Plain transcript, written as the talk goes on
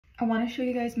I want to show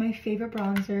you guys my favorite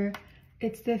bronzer.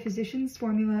 It's the Physicians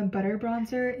Formula Butter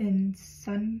Bronzer in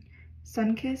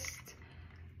Sunkissed.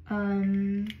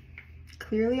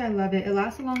 Clearly I love it. It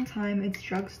lasts a long time. It's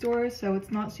drugstore, so it's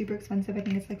not super expensive. I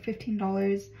think it's like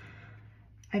 $15.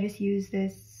 I just use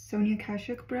this Sonia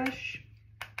Kashuk brush.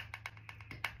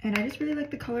 And I just really like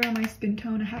the color on my skin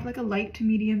tone. I have like a light to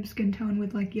medium skin tone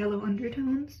with like yellow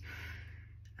undertones.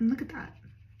 And look at that.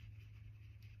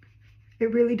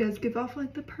 It really does give off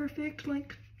like the perfect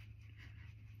like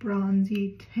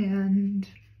bronzy tanned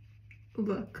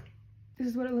look. This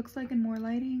is what it looks like in more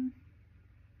lighting.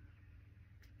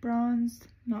 Bronzed,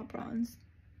 not bronzed.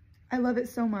 I love it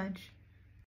so much.